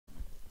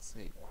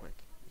Save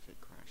quick if it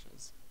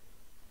crashes.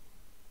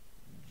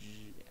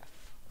 Jeff.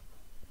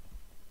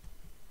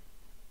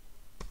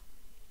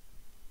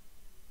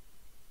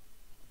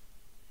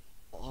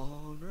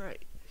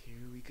 Alright,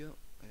 here we go.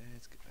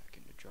 Let's get back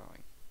into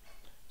drawing.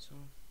 So,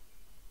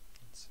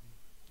 let's see.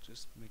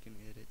 Just making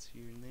edits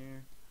here and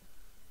there.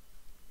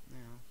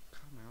 Now,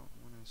 come out.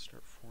 I want to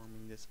start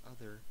forming this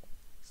other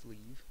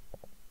sleeve.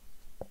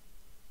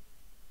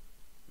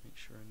 Make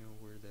sure I know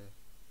where the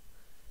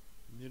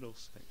middle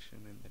section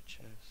and the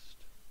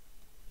chest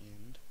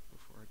end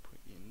before I put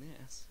in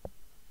this.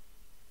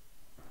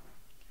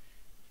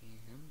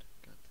 And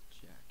got the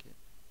jacket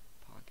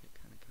pocket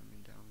kind of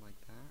coming down like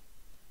that.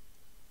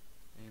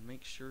 And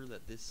make sure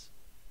that these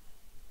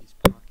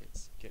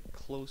pockets get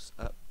close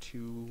up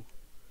to,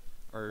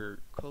 or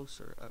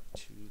closer up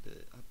to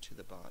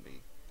the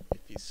body.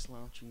 If he's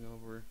slouching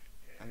over,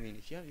 I mean,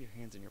 if you have your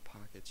hands in your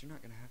pockets, you're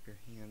not gonna have your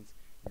hands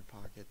in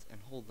your pockets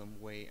and hold them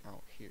way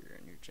out here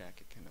and your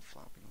jacket kind of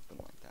flopping open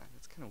like that.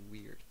 It's kind of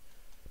weird.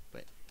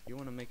 But you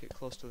want to make it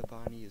close to the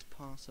body as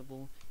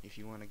possible if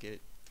you want to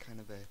get kind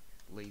of a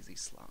lazy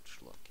slouch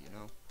look, you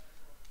know?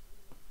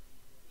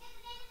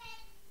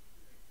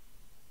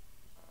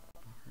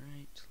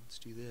 Alright, let's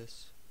do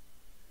this.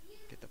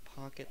 Get the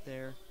pocket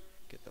there,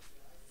 get the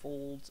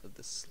folds of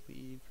the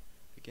sleeve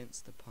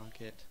against the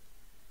pocket,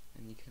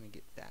 and you kind of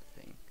get that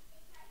thing.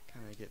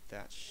 Kind of get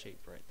that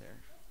shape right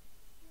there.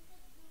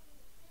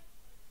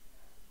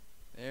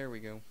 There we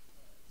go.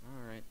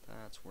 Alright,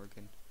 that's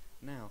working.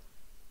 Now,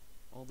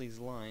 all these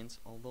lines,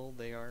 although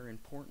they are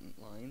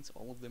important lines,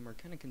 all of them are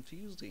kind of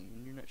confusing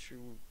and you're not sure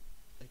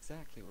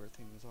exactly where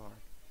things are.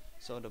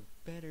 So to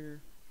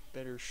better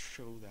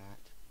show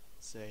that,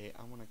 say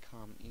I want to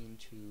come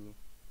into,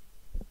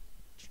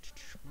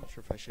 I'm not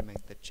sure if I should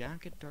make the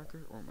jacket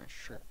darker or my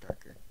shirt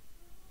darker.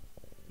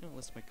 No,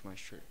 let's make my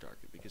shirt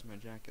darker because my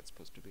jacket's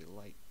supposed to be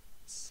light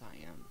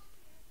cyan.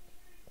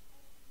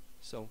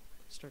 So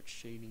start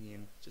shading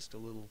in just a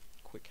little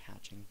quick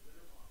hatching.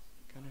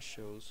 Kind of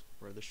shows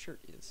where the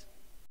shirt is.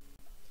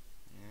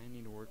 And I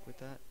need to work with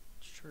that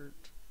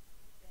shirt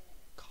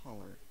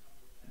collar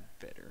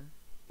better.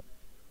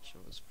 Show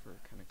his fur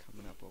kind of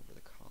coming up over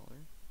the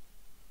collar.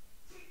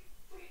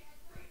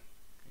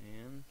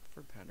 And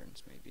fur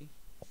patterns maybe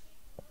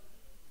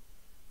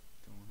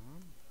going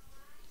on.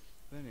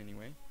 But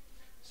anyway,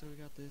 so we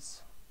got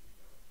this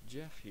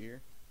Jeff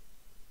here.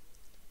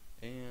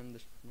 And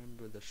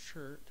remember, the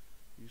shirt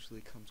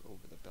usually comes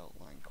over the belt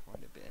line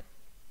quite a bit.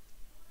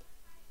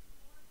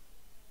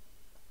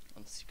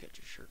 Unless you get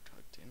your shirt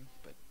tucked in,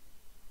 but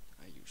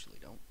I usually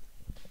don't.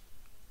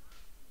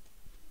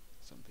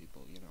 Some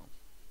people, you know,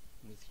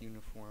 with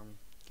uniform,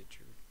 get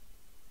your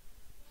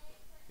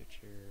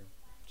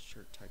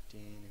shirt tucked in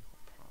and all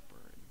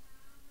proper and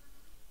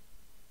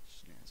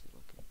snazzy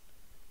looking.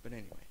 But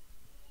anyway,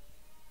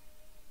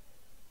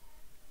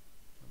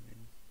 come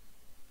in,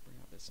 bring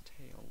out this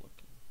tail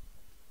looking.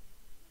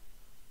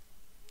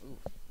 Ooh,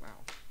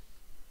 wow.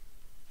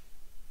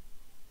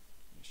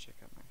 Let me check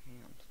out my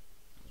hand.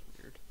 That was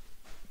weird.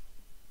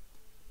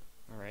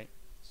 Alright,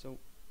 so,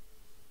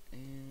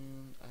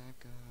 and I've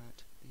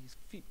got these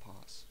feet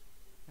paws.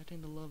 I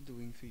tend to love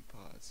doing feet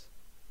paws.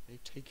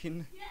 They've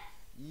taken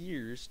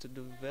years to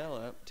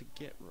develop to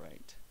get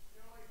right.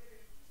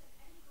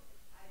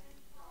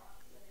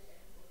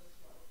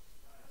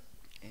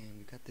 And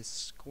we've got this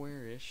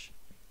squarish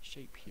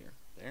shape here.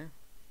 There.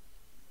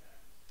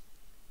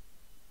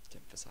 To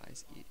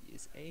emphasize, it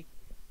is a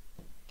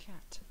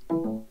cat.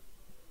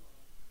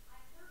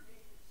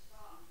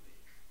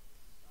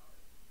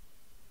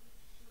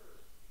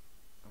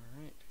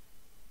 Alright.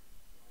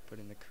 Put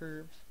in the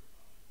curves.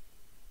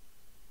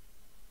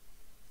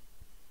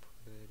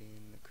 Put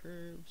in the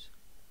curves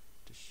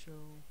to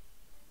show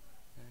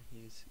that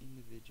his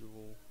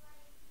individual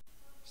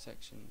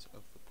sections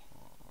of the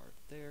paw are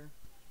there.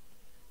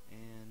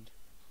 And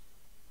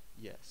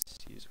yes,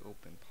 he's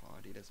open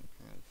pawed. He doesn't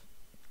have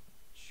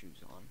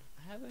shoes on.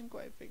 I haven't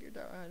quite figured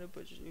out how to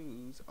put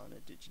shoes on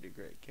a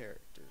Digidegrade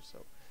character,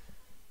 so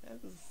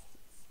it's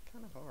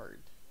kind of hard.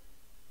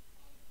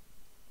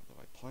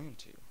 Although I plan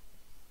to.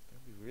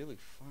 That'd be a really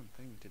fun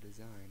thing to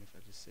design if I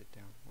just sit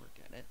down and work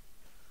at it.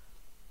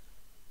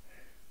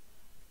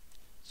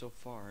 So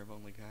far, I've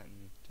only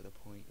gotten to the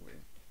point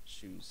where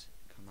shoes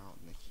come out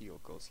and the heel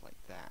goes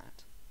like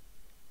that.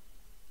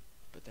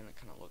 But then it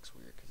kind of looks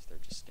weird because they're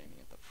just standing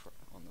at the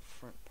on the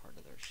front part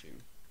of their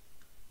shoe.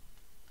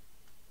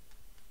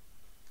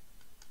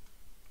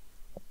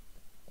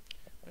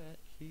 But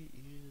he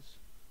is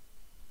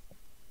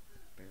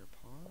bare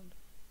pawed,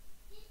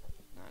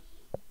 not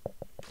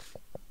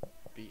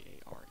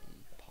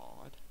B-A-R-E,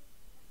 pawed.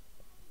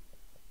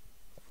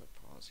 Foot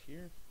paws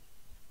here.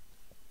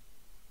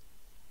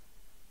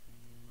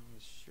 And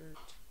his shirt.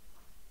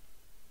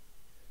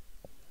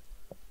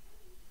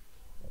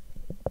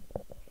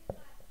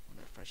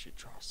 Wonder if I should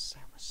draw a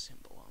Samus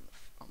symbol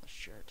on the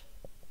shirt,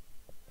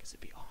 because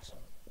it'd be awesome.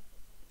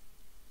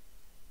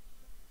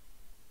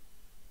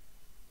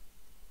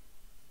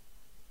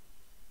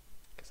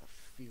 Because I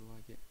feel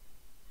like it.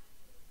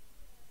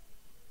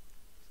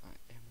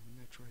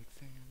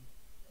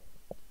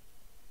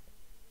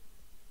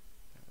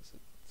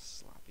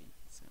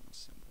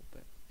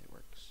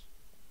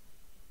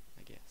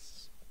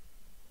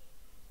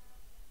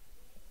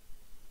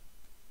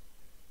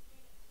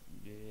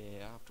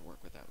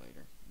 talk with that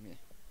later. Meh.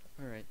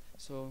 Alright,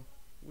 so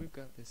we've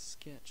got this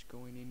sketch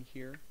going in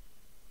here.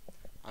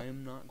 I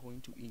am not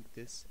going to ink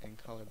this and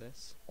color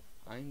this.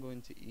 I'm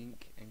going to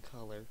ink and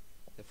color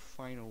the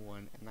final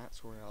one, and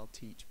that's where I'll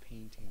teach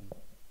painting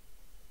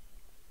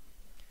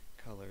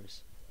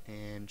colors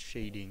and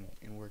shading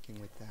and working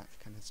with that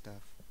kind of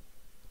stuff.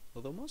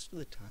 Although most of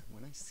the time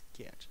when I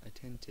sketch, I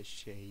tend to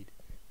shade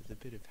with a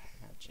bit of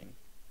hatching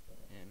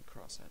and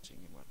cross-hatching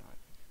and whatnot.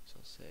 So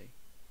say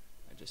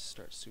I just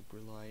start super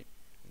light,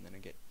 and then I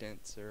get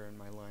denser and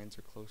my lines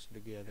are closer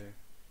together,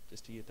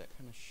 just to get that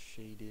kind of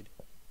shaded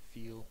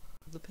feel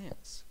of the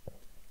pants.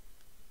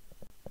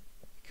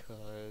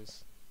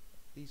 Because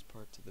these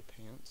parts of the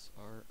pants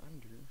are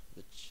under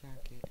the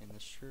jacket and the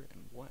shirt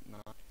and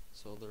whatnot,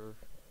 so they're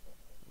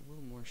a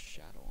little more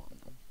shadow on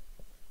them.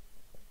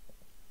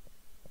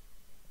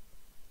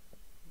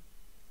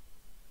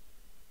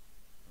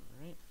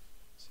 Alright,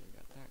 so we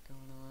got that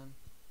going on,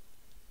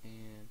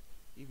 and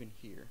even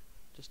here,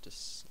 just a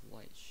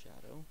slight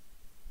shadow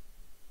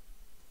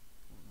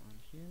going on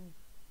here.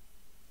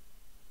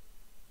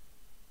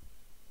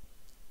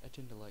 I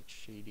tend to like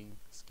shading,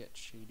 sketch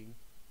shading.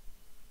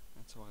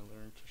 That's how I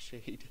learned to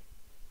shade.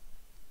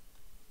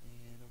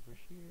 And over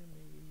here,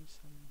 maybe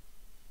some,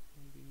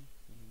 maybe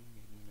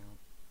not.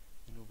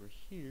 And over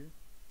here,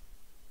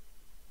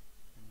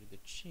 under the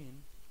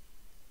chin,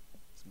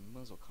 some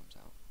muzzle comes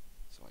out.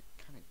 So I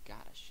kind of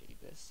gotta shade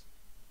this.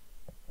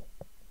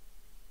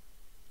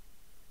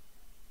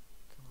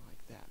 Kind of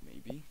like that,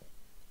 maybe.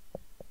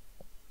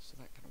 So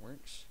that kind of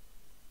works.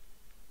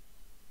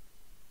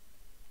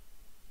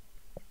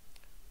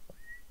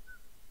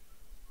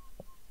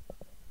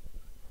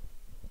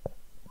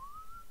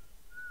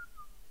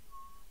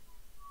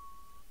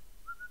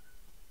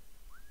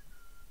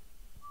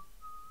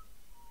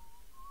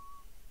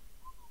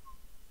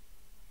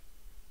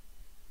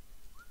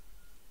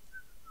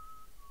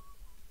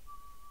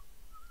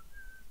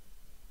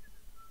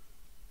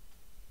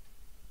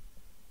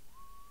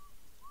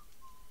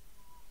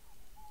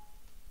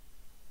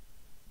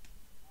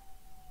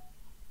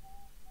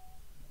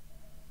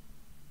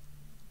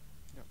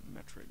 Got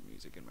Metroid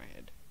music in my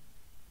head.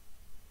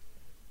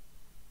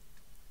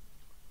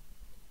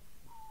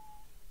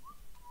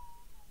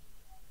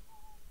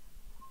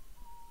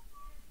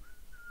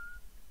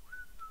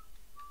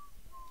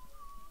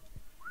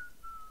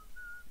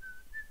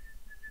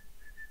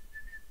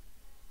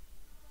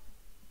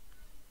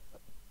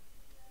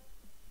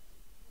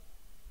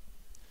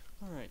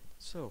 Alright,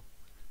 so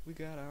we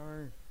got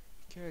our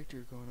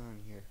character going on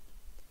here.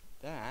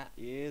 That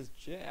is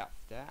Jeff.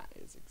 That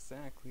is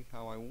exactly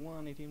how I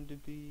wanted him to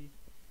be.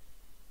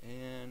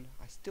 And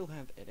I still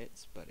have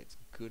edits, but it's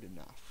good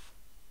enough.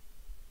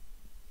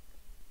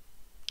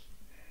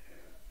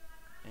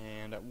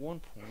 And at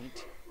one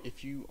point,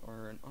 if you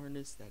are an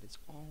artist that is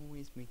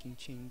always making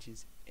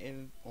changes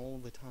all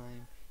the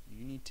time,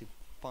 you need to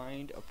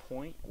find a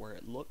point where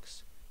it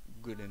looks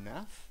good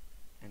enough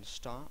and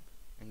stop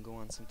and go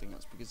on something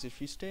else. Because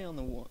if you stay on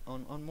the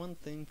on one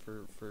thing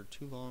for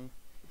too long,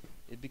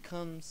 it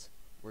becomes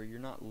where you're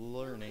not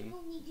learning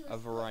a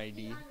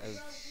variety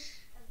of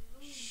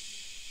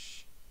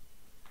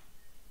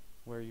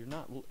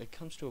it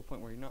comes to a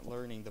point where you're not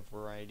learning the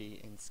variety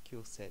and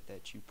skill set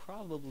that you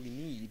probably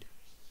need,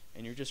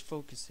 and you're just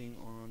focusing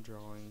on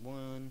drawing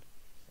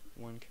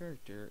one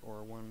character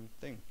or one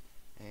thing.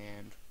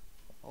 And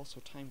also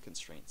time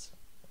constraints.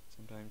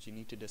 Sometimes you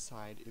need to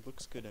decide, it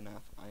looks good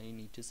enough, I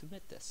need to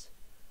submit this.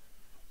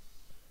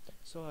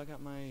 So I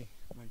got my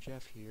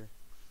Jeff here.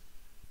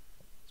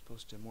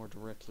 Supposed to more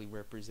directly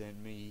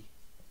represent me,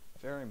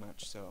 very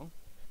much so.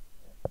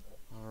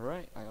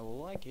 Alright, I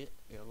like it.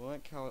 I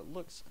like how it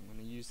looks. I'm going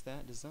to use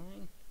that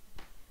design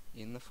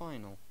in the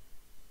final.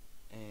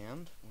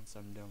 And once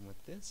I'm done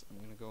with this, I'm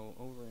going to go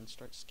over and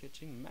start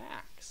sketching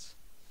Max,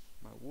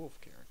 my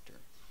wolf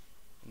character.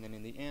 And then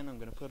in the end, I'm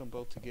going to put them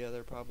both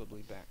together,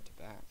 probably back to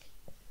back.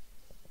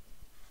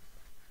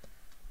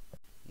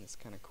 And this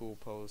kind of cool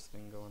pose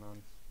thing going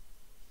on.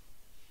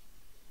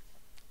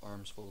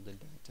 Arms folded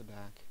back to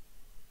back,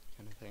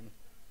 kind of thing.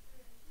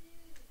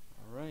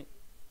 Alright,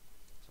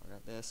 so I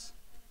got this,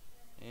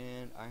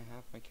 and I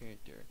have my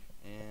character.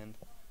 And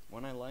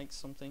when I like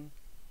something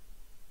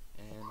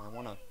and I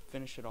want to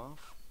finish it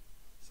off,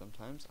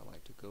 sometimes I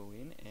like to go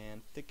in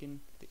and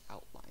thicken the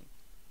outline.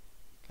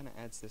 Kind of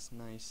adds this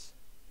nice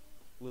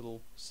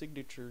little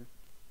signature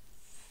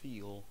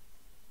feel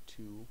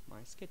to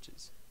my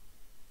sketches.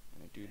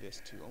 And I do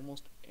this to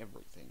almost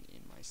everything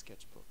in my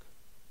sketchbook.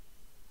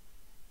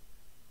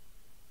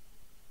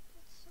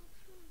 That's so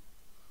true.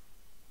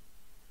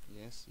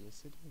 Yes,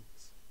 yes it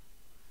is.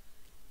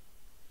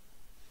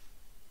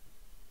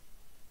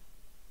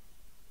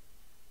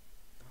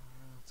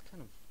 It's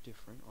kind of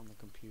different on the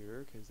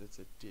computer because it's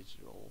a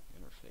digital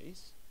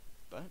interface,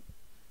 but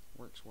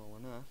works well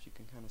enough. You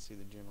can kind of see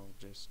the general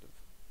gist of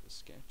the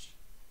sketch.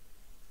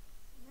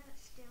 And then it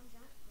stands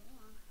out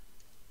more.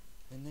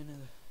 And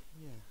then,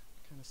 yeah,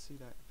 kind of see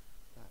that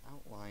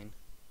outline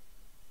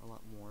a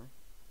lot more.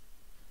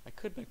 I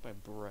could make my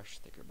brush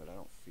thicker, but I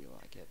don't feel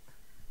like it.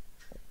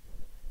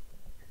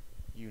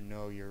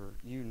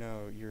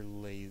 you're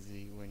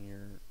lazy when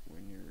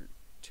you're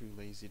too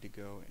lazy to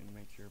go and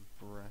make your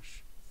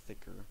brush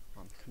thicker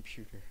on the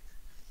computer.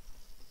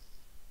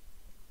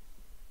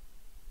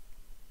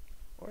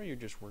 Or you're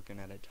just working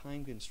at a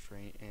time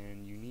constraint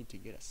and you need to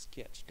get a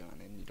sketch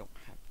done and you don't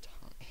have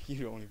time.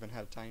 You don't even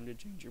have time to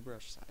change your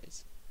brush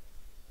size.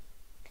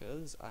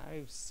 'Cause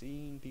I've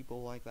seen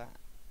people like that.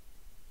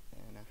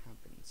 And it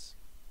happens.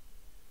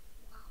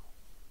 Wow.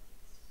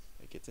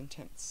 It gets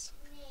intense.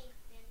 Nathan,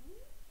 do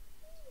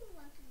you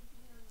want to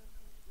be on the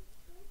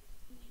computer?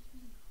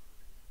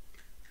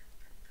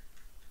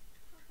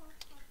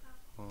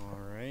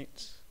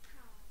 Alright.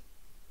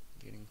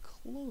 Getting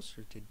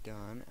closer to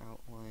done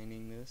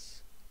outlining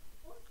this.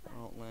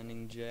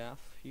 Outlining Jeff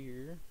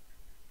here.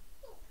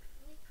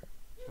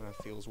 Kinda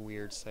feels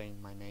weird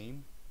saying my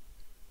name.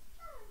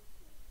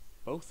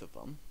 Both of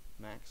them,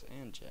 Max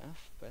and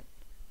Jeff, but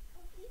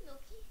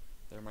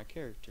they're my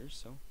characters,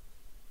 so.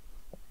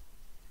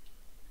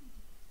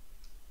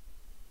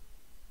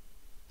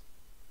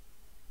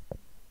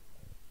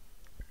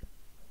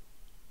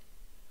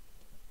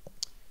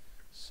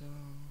 So,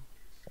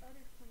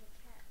 Started from a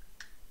cat.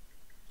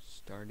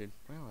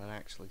 it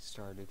actually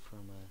started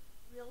from a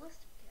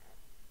Realistic cat.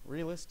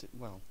 realistic,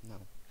 well,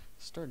 no.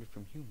 Started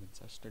from humans.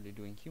 I started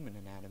doing human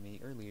anatomy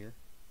earlier.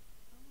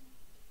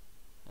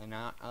 And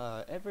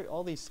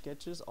all these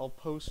sketches I'll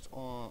post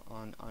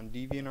on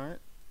DeviantArt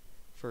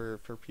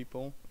for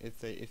people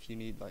if you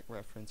need like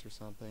reference or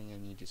something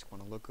and you just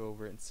want to look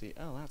over it and see,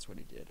 oh, that's what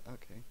he did.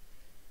 Okay.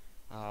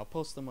 I'll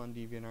post them on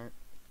DeviantArt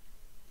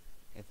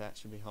if that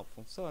should be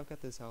helpful. So I've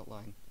got this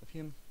outline of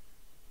him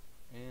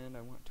and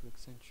I want to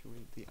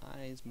accentuate the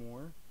eyes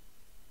more.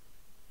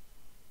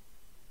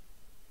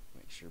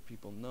 Make sure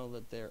people know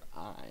that they're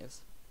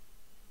eyes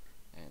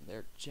and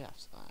they're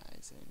Jeff's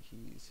eyes and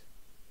he's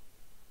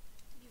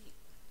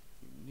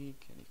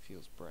unique and he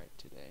feels bright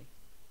today.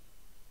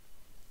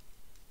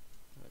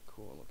 Got a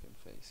cool looking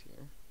face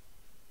here.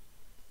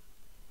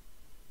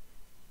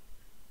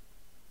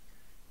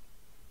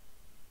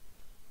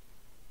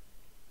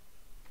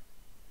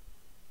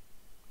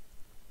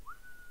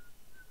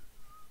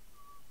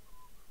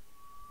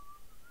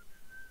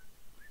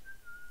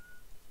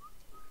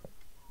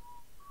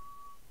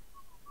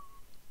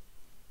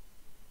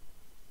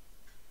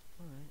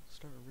 Alright,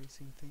 start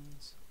erasing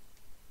things.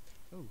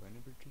 Oh, I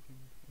never taken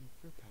any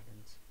fur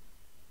patterns.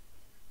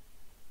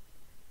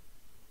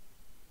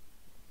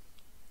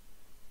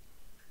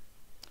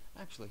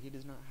 Actually, he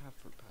does not have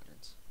fur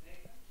patterns.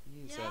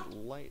 He is a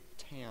light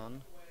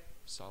tan,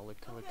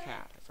 solid color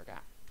cat. I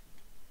forgot.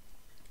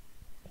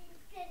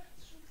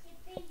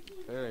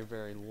 Very,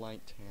 very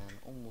light tan,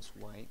 almost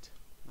white.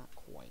 Not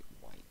quite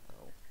white,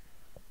 though.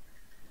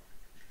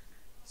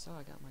 So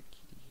I got my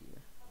kitty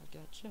here. I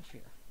got Jeff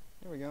here.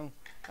 There we go.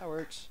 That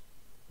works.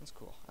 That's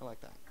cool. I like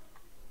that.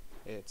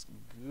 It's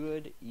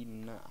good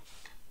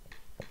enough.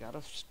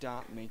 Gotta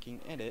stop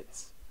making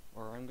edits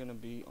or I'm gonna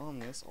be on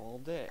this all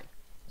day.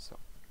 So,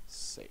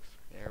 safe.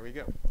 There we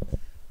go.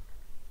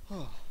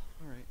 Oh,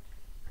 alright.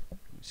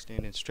 Let me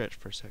stand and stretch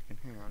for a second.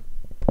 Hang on.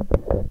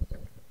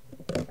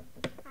 I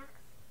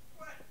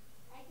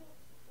think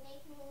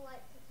Nathan will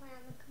like to play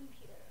on the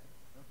computer.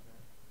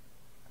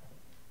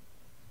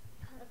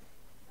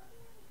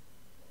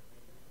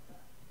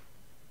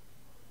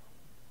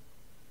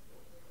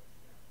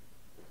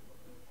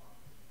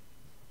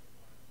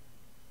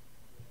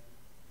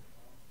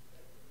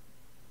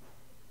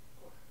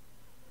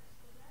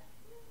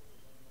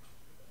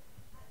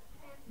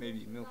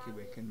 Maybe Milky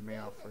Way can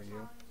meow for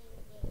you.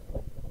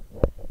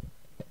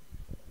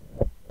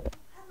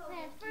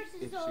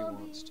 If she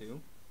wants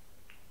to.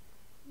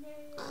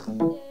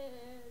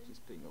 She's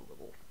being a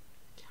little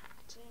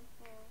cat.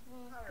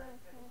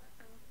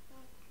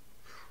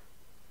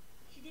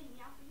 She didn't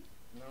meow for you?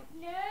 No.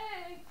 No.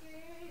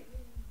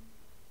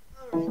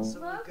 Alright, so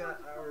we've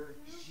got our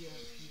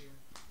Jeff here.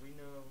 We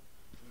know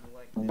you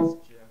like this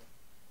Jeff.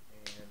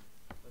 And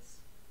let's.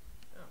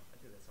 Oh, I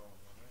did this all in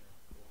one, right?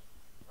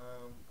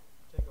 Cool.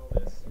 Take all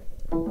this.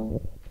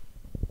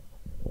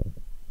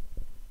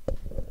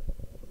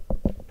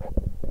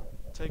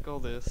 Take all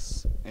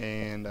this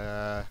and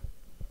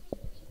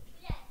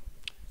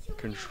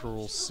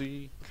Control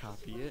C,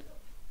 copy it.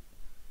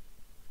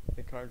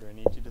 Hey Carter, I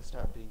need you to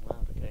stop being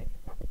loud, okay?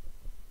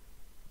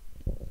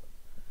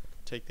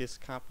 Take this,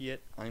 copy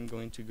it. I'm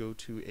going to go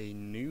to a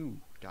new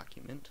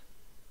document.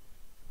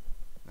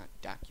 Not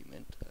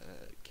document,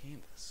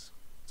 canvas.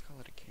 Let's call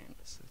it a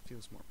canvas. It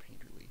feels more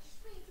painterly.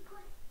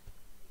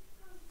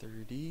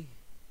 30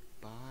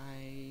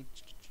 by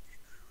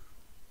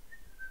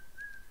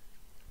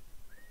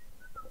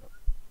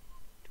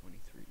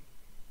 23.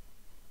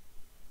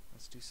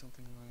 Let's do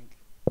something like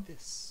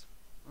this.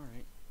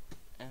 Alright,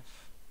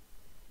 F.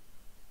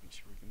 Make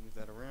sure we can move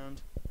that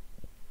around.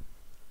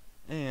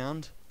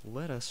 And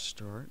let us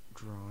start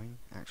drawing.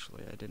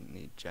 Actually, I didn't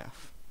need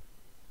Jeff.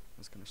 I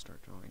was going to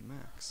start drawing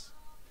Max.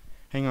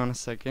 Hang on a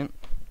second.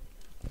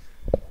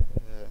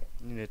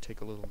 Need to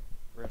take a little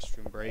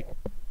restroom break.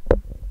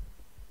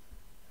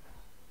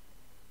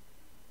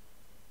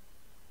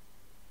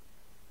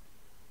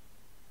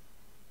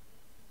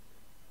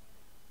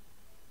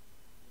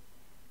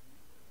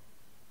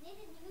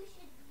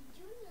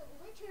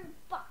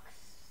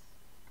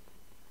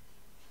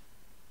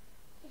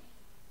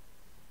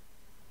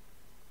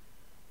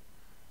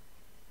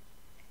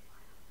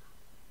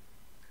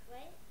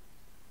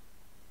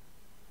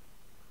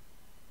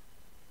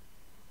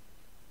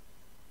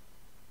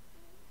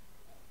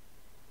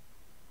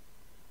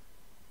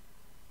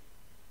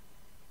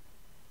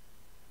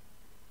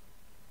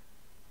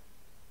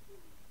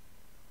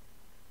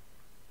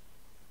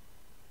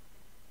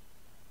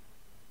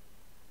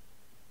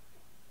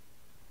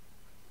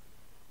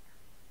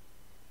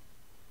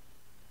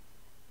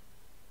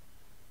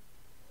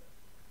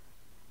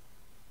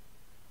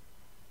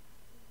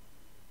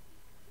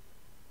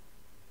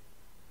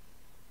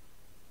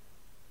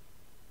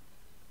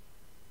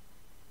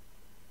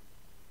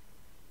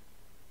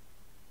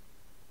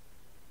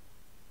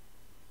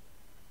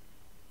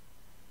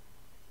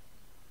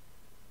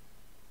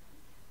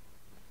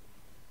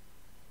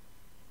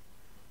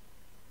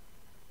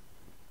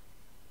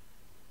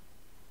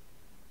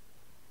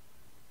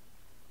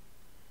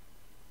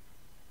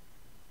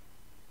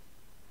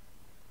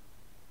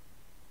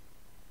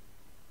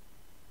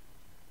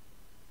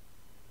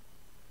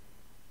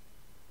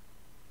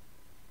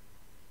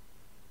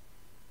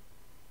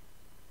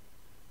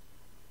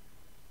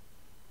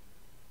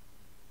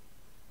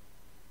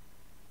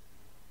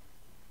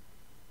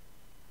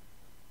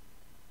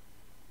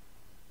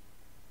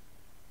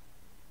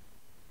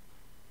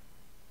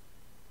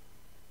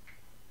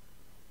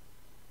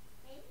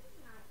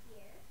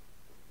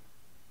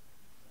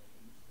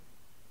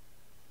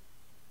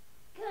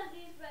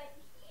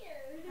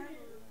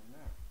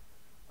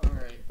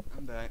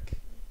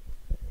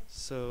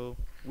 So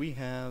we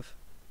have,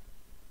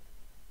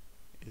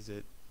 is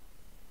it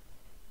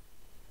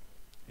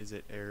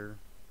error?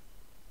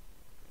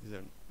 Is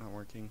it not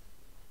working?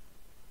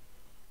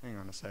 Hang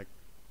on a sec.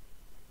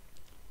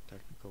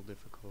 Technical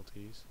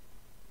difficulties.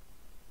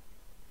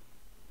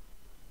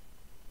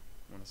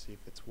 I want to see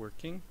if it's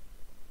working.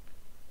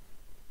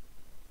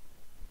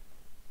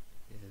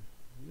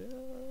 No.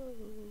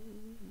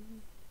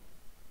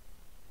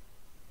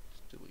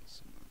 Just delete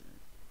some other.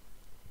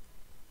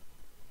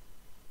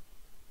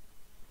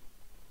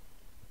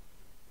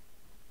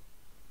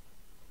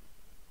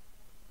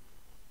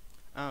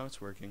 Oh,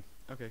 it's working.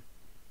 Okay.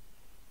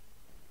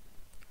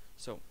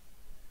 So,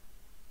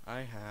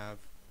 I have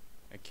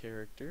a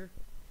character,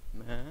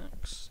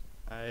 Max.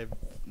 I've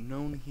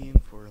known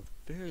him for a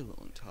very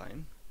long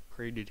time.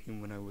 Created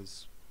him when I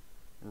was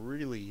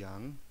really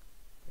young.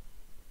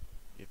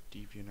 If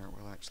DeviantArt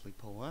will actually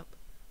pull up,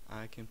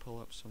 I can pull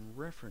up some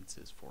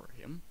references for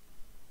him.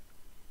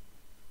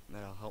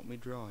 That'll help me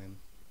draw him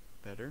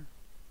better.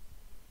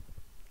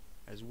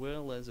 As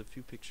well as a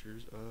few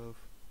pictures of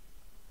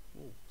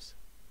wolves.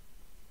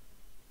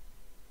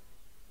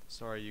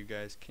 Sorry you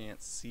guys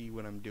can't see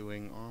what I'm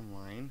doing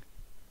online,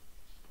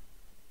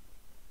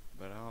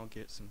 but I'll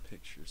get some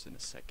pictures in a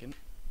second.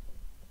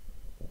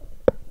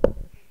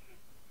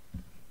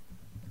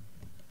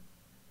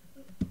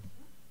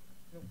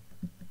 Nope.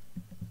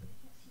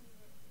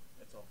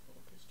 It's all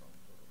focused on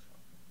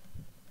Photoshop.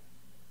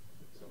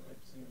 So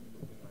I've seen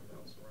moving my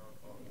mouse around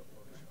on the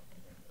Photoshop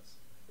canvas,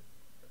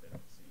 but they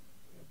don't see.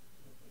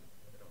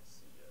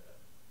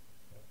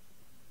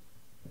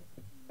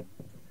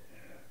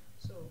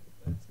 So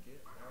let's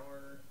get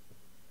our.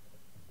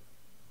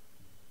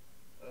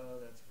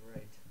 That's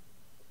right.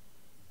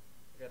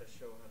 I gotta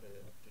show how to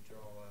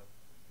draw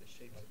the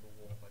shapes of a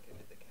wolf like I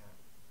did the cat.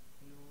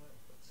 You know what?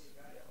 Let's do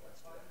that.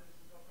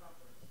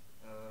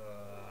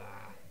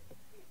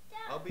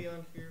 I'll be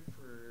on here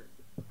for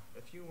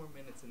a few more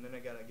minutes and then I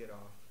gotta get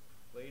off.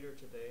 Later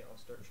today I'll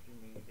start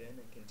streaming again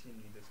and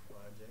continue this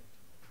project.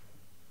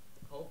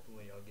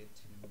 Hopefully I'll get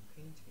to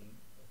painting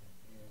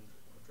and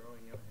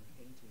drawing out and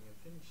painting and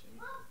finishing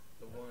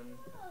the one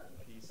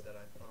piece that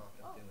I thought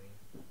of doing.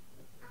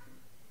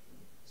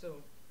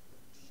 So,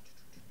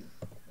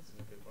 this is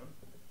a good one.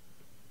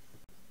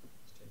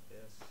 Let's take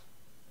this.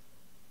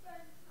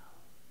 And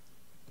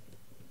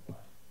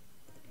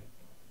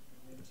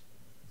let's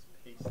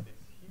paste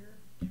this here.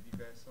 Give you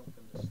guys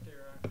something to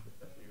stare at.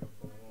 That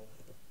beautiful wolf.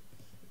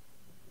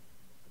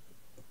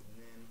 And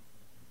then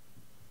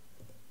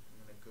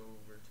I'm gonna go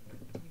over to my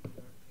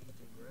DeviantArt page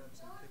and grab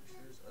some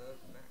pictures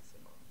of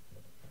Maximum.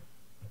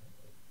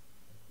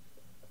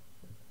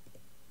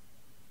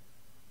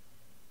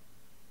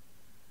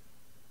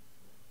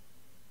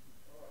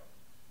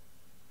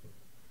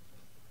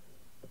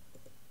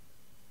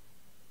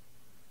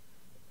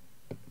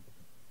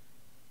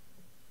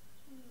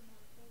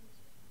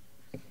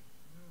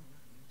 No,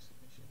 not new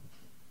submission.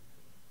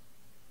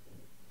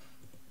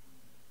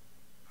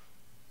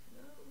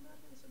 No, not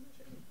new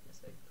submission. I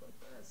said click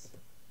this.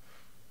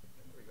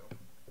 There we go.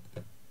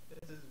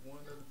 This is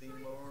one of the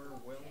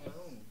more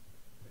well-known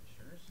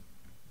pictures.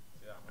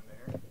 See that one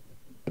there?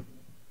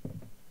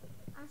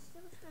 I'm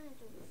still trying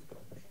to do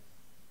sculptures.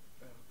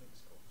 I don't think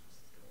sculptures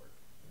is gonna work.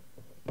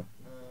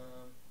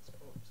 Let's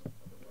pull up some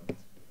other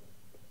ones.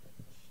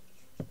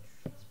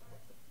 Let's pull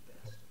up the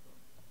best of them.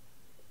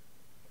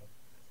 I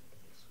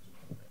think this was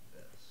one of my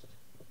best.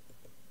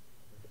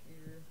 Over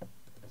here,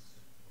 let's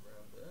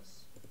grab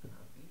this.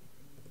 Copy.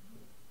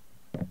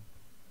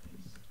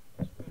 Nice.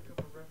 So we got a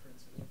couple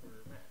references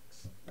for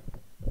Max.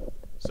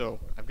 So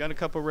I've got a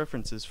couple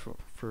references for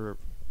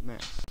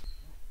Max.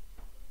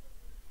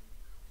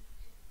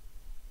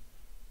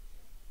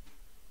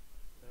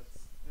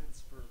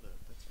 That's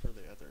for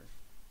the other.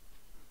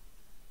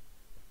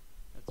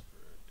 That's for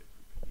a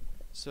different page.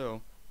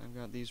 So I've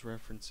got these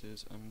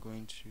references. I'm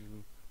going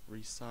to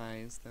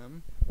resize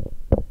them.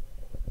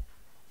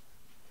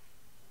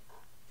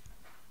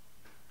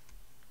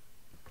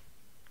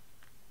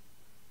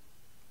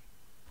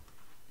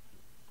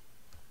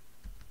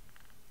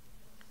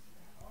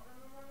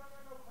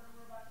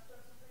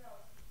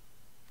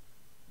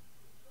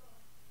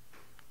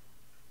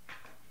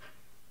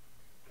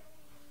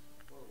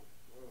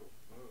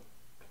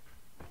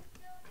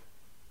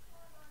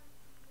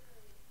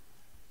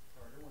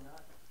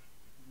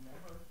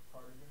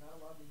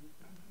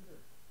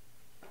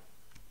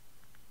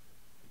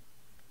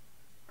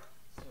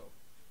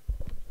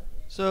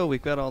 So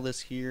we've got all this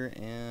here,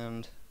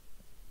 and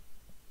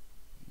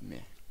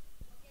meh.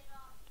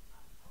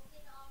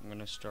 I'm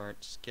gonna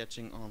start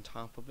sketching on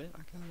top of it.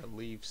 I gotta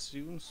leave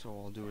soon, so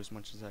I'll do as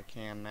much as I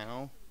can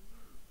now.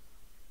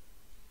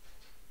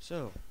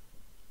 So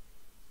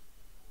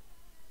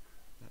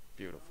that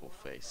beautiful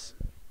face.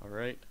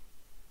 Alright.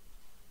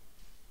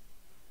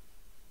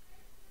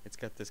 It's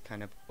got this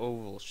kind of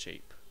oval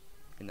shape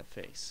in the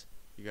face.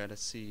 You gotta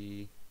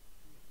see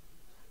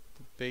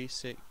the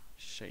basic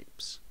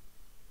shapes.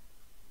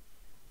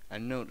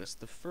 And notice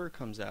the fur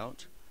comes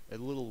out a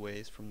little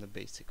ways from the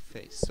basic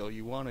face. So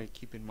you want to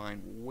keep in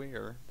mind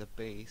where the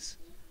base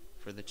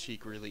for the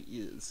cheek really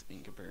is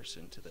in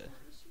comparison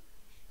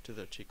to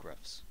the cheek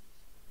ruffs.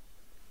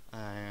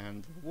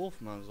 And the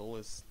wolf muzzle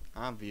is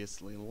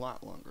obviously a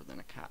lot longer than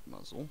a cat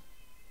muzzle.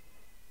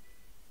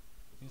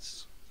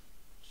 It's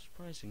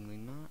surprisingly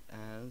not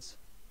as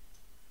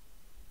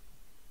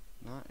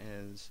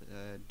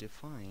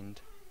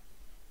defined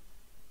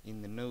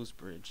in the nose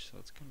bridge, so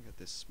it's kind of got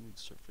this smooth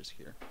surface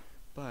here.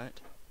 But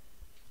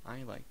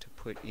I like to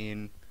put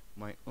in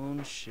my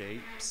own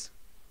shapes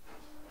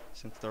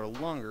since they're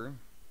longer,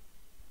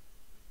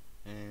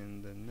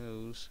 and the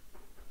nose,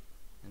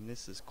 and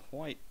this is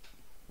quite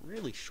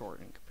really short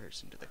in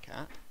comparison to the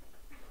cat.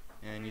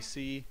 And you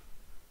see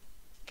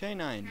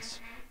canines,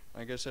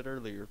 like I said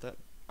earlier, that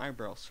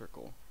eyebrow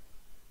circle.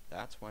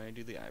 That's why I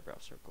do the eyebrow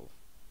circle.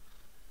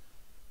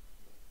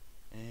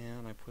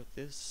 And I put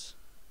this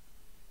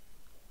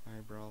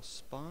eyebrow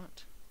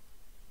spot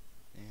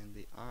and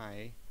the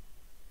eye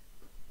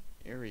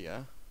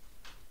area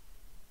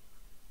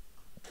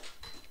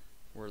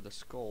where the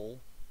skull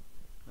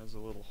has a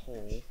little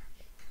hole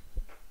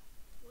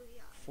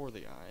for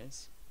the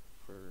eyes,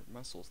 for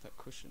muscles that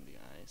cushion the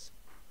eyes.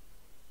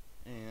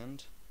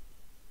 And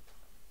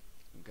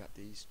you've got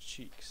these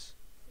cheeks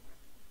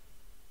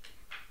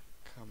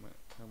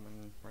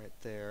coming right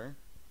there.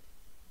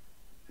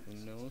 The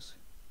nose.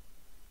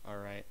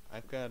 Alright,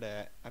 I've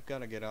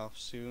gotta get off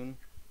soon.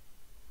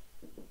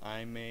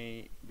 I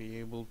may be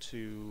able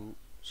to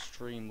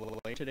stream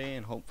later today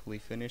and hopefully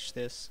finish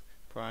this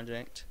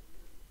project.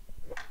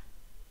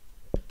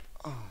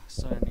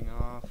 Signing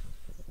off,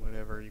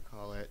 whatever you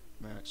call it,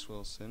 Max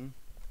Wilson.